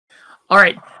All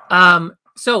right.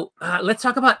 Let's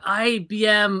talk about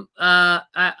IBM.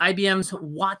 IBM's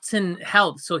Watson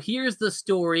Health. So here's the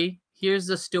story. Here's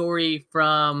the story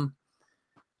from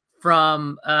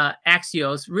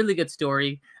Axios. Really good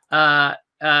story.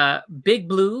 Big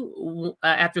Blue,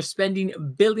 after spending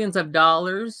billions of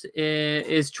dollars,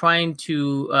 is trying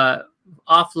to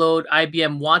offload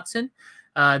IBM Watson.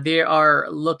 They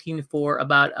are looking for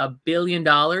about $1 billion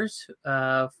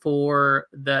for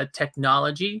the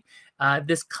technology.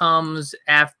 This comes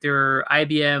after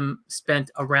IBM spent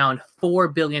around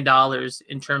 $4 billion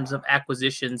in terms of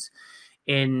acquisitions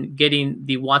in getting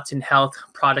the Watson Health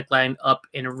product line up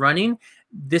and running.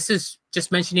 This is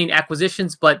just mentioning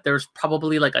acquisitions, but there's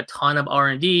probably like a ton of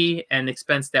R&D and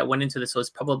expense that went into this, so it's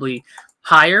probably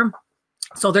higher.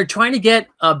 So they're trying to get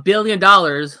 $1 billion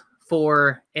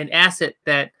for an asset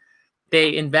that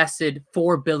they invested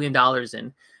 $4 billion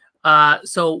in.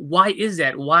 So why is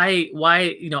that? Why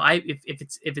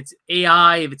if it's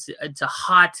AI, if it's a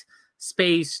hot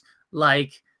space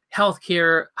like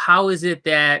healthcare, how is it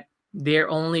that they're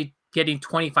only getting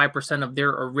 25% of their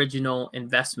original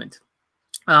investment?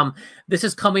 This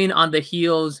is coming on the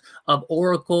heels of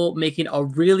Oracle making a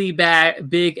really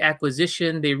big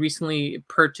acquisition. They recently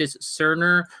purchased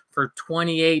Cerner for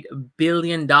 $28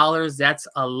 billion. That's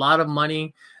a lot of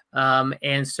money.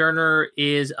 And Cerner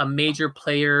is a major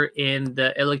player in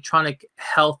the electronic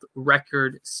health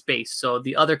record space. So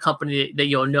the other company that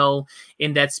you'll know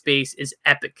in that space is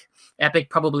Epic. Epic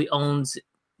probably owns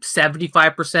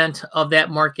 75% of that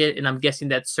market, and I'm guessing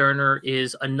that Cerner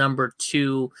is a number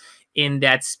 2 in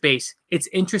that space. It's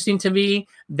interesting to me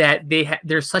that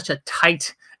there's such a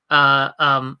tight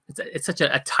it's such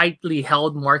a tightly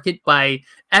held market by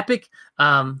Epic.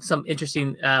 Some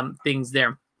interesting things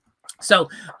there. So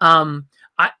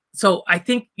I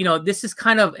think, this is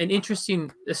kind of an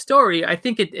interesting story. I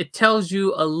think it tells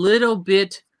you a little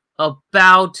bit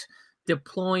about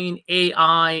deploying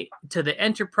AI to the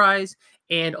enterprise.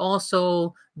 And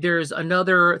also there's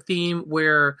another theme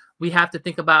where we have to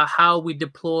think about how we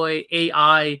deploy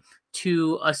AI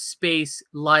to a space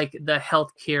like the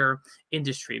healthcare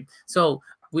industry. So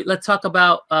let's talk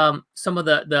about some of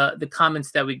the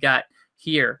comments that we got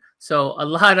here. So a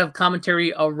lot of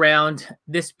commentary around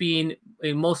this being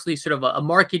mostly sort of a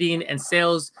marketing and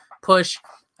sales push.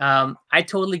 I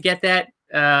totally get that.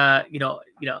 IBM,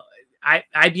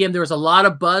 there was a lot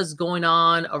of buzz going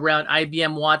on around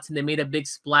IBM Watson. They made a big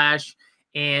splash,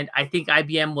 and I think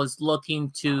IBM was looking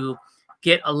to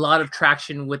get a lot of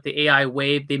traction with the AI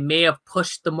wave. They may have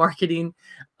pushed the marketing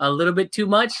a little bit too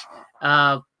much,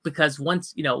 because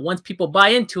once people buy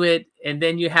into it, and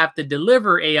then you have to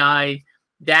deliver AI,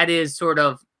 that is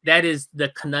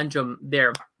the conundrum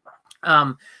there.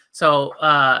 So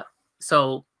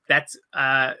that's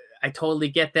I totally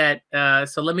get that.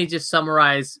 So let me just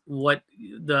summarize what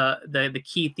the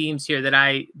key themes here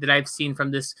that I've seen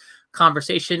from this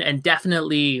conversation, and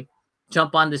definitely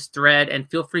jump on this thread and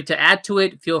feel free to add to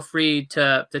it. Feel free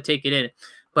to take it in.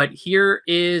 But here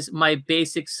is my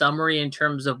basic summary in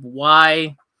terms of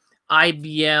why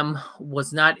IBM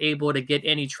was not able to get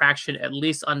any traction, at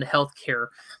least on the healthcare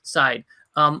side.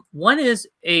 One is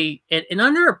an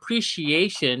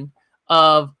underappreciation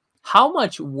of how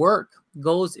much work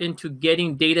goes into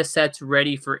getting data sets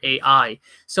ready for AI.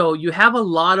 So you have a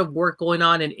lot of work going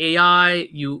on in AI.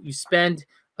 You spend,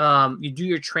 you do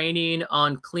your training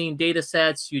on clean data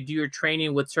sets. You do your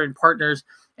training with certain partners.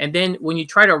 And then when you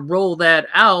try to roll that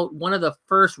out, one of the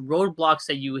first roadblocks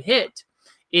that you hit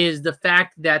is the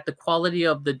fact that the quality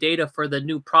of the data for the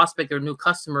new prospect or new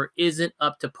customer isn't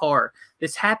up to par.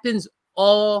 This happens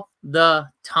all the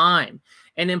time.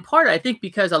 And in part, I think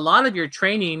because a lot of your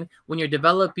training when you're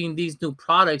developing these new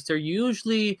products are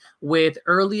usually with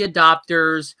early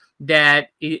adopters that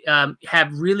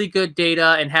have really good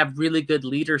data and have really good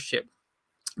leadership.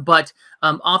 But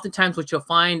oftentimes what you'll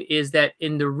find is that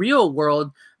in the real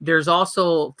world, there's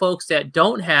also folks that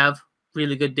don't have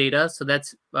really good data. So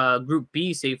that's group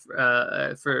B, say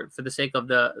for the sake of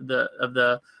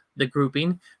the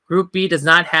grouping. Group B does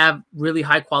not have really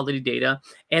high quality data.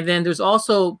 And then there's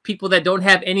also people that don't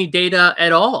have any data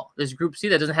at all. There's group C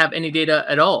that doesn't have any data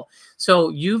at all. So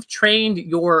you've trained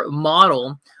your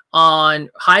model on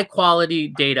high quality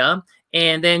data,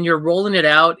 and then you're rolling it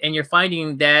out and you're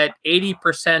finding that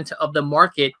 80% of the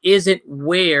market isn't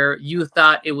where you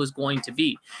thought it was going to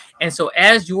be. And so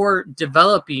as you're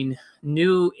developing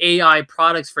new AI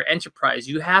products for enterprise,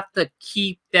 you have to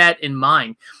keep that in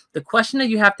mind. The question that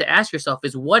you have to ask yourself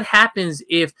is, what happens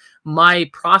if my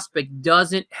prospect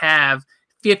doesn't have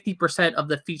 50% of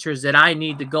the features that I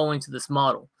need to go into this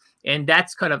model? And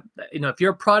that's kind of, if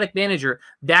you're a product manager,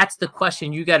 that's the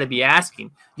question you got to be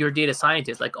asking your data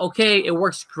scientist. Like, okay, it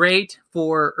works great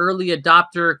for early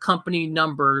adopter company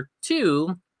number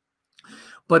 2,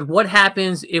 but what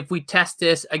happens if we test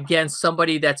this against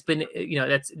somebody that's been,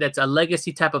 that's a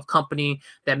legacy type of company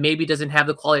that maybe doesn't have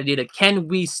the quality data? Can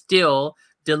we still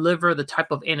deliver the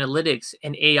type of analytics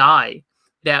and AI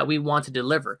that we want to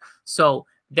deliver? So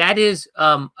that is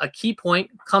a key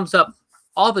point, comes up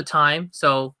all the time.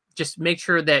 So just make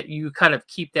sure that you kind of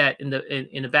keep that in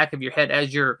the back of your head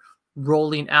as you're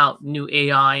rolling out new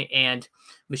AI and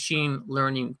machine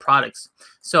learning products.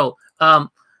 So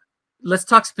let's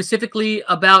talk specifically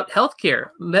about healthcare.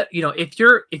 If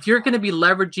you're going to be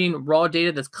leveraging raw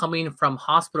data that's coming from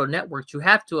hospital networks, you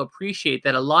have to appreciate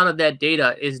that a lot of that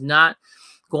data is not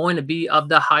going to be of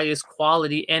the highest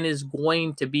quality and is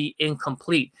going to be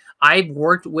incomplete. I've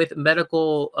worked with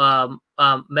medical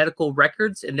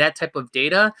records and that type of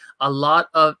data. A lot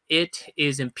of it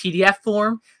is in PDF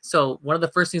form. So one of the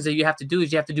first things that you have to do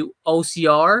is you have to do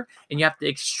OCR, and you have to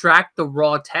extract the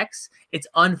raw text. It's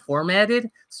unformatted,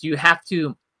 so you have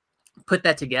to put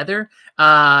that together,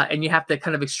 and you have to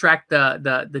kind of extract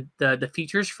the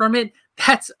features from it.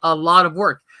 That's a lot of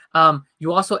work.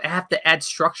 You also have to add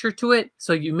structure to it,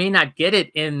 so you may not get it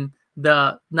in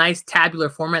the nice tabular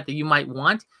format that you might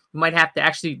want. You might have to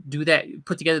actually do that,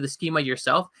 put together the schema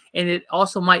yourself, and it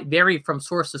also might vary from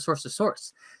source to source to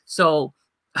source. So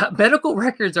medical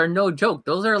records are no joke.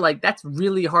 Those are that's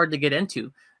really hard to get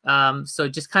into. So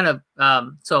just kind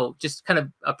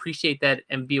of appreciate that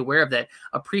and be aware of that.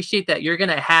 Appreciate that you're going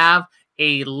to have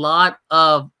a lot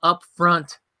of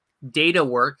upfront data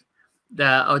work,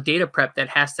 data prep that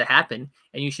has to happen,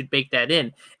 and you should bake that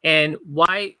in. And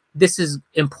why this is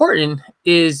important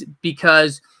is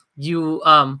because you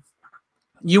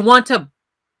want to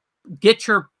get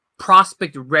your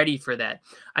prospect ready for that.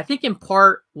 I think in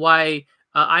part why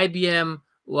IBM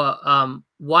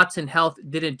Watson Health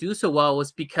didn't do so well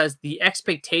was because the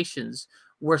expectations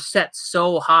were set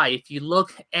so high. If you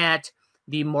look at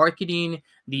the marketing,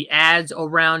 the ads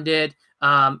around it,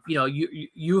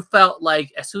 you felt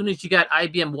like as soon as you got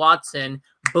IBM Watson,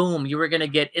 boom, you were going to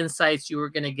get insights, you were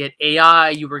going to get AI,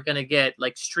 you were going to get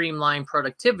streamlined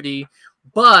productivity.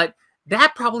 But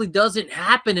that probably doesn't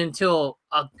happen until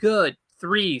a good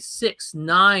 3, 6,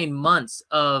 9 months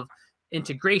of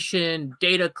integration,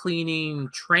 data cleaning,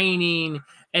 training,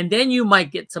 and then you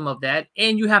might get some of that,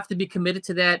 and you have to be committed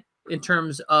to that in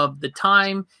terms of the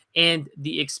time and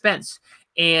the expense.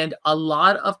 And a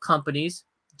lot of companies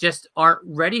just aren't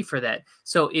ready for that.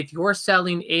 So if you're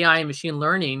selling AI and machine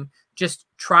learning, just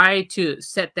try to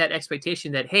set that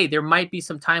expectation that, hey, there might be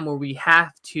some time where we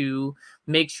have to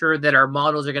make sure that our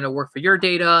models are going to work for your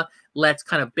data. Let's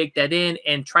kind of bake that in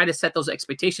and try to set those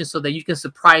expectations so that you can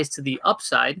surprise to the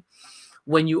upside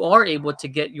when you are able to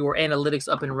get your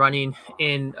analytics up and running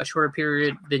in a shorter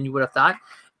period than you would have thought,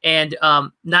 and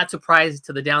not surprised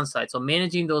to the downside. So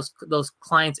managing those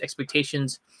clients'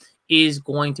 expectations is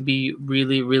going to be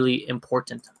really, really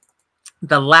important.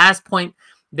 The last point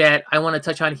that I want to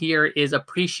touch on here is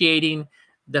appreciating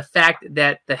the fact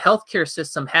that the healthcare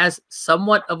system has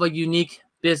somewhat of a unique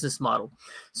business model.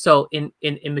 So in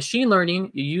machine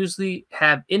learning, you usually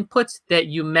have inputs that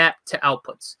you map to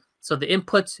outputs. So the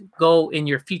inputs go in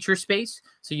your feature space.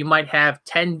 So you might have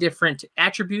 10 different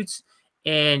attributes,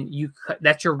 and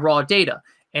that's your raw data.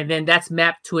 And then that's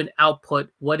mapped to an output.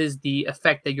 What is the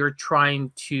effect that you're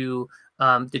trying to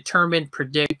determine,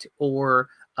 predict, or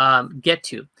get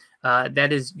to?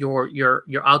 That is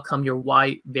your outcome, your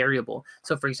Y variable.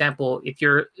 So for example, if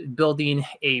you're building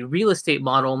a real estate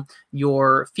model,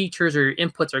 your features or your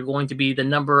inputs are going to be the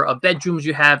number of bedrooms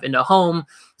you have in a home,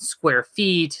 square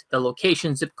feet, the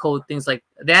location, zip code, things like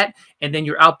that. And then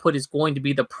your output is going to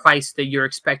be the price that you're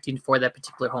expecting for that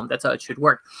particular home. That's how it should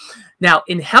work. Now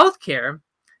in healthcare,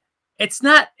 it's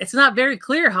not very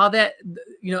clear how that,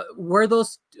 where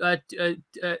those,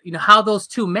 how those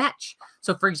two match.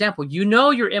 So for example,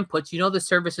 your inputs, the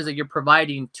services that you're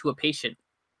providing to a patient,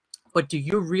 but do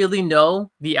you really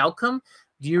know the outcome?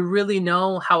 Do you really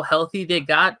know how healthy they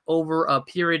got over a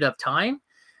period of time?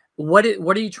 What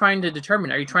are you trying to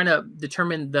determine? Are you trying to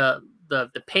determine the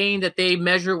pain that they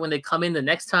measure when they come in the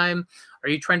next time? Are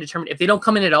you trying to determine if they don't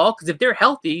come in at all? Because if they're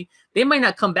healthy, they might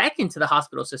not come back into the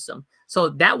hospital system. So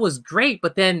that was great,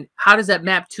 but then how does that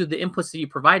map to the inputs that you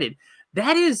provided?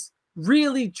 That is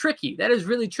really tricky. That is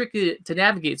really tricky to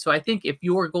navigate. So I think if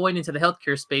you're going into the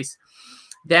healthcare space,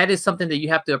 that is something that you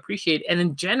have to appreciate. And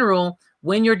in general,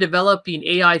 when you're developing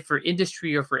AI for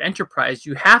industry or for enterprise,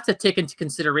 you have to take into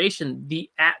consideration the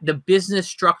business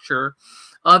structure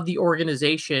of the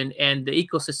organization and the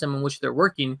ecosystem in which they're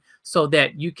working, so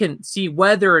that you can see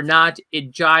whether or not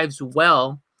it jives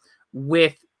well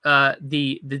with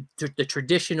the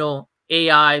traditional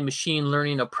AI machine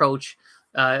learning approach,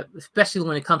 especially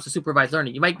when it comes to supervised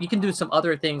learning. You can do some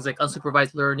other things like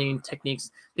unsupervised learning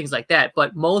techniques, things like that.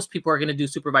 But most people are going to do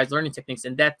supervised learning techniques,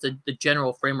 and that's the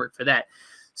general framework for that.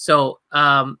 So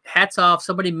hats off.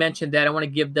 Somebody mentioned that. I want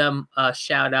to give them a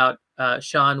shout out,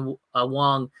 Sean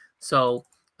Wong. So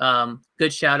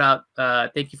good shout out.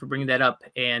 Thank you for bringing that up.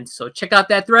 And so check out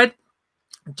that thread.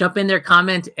 Jump in there,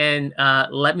 comment, and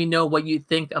let me know what you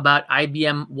think about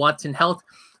IBM Watson Health.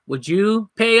 Would you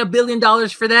pay $1 billion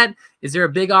for that? Is there a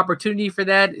big opportunity for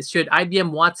that? Should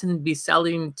IBM Watson be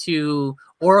selling to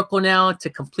Oracle now to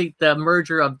complete the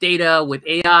merger of data with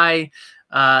AI?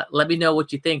 Let me know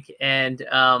what you think, and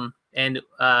we'll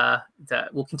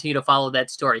continue to follow that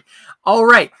story. All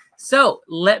right. So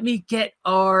let me get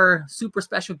our super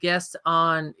special guest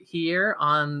on here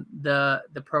on the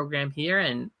program here,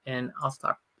 and I'll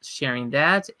start sharing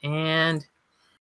that. And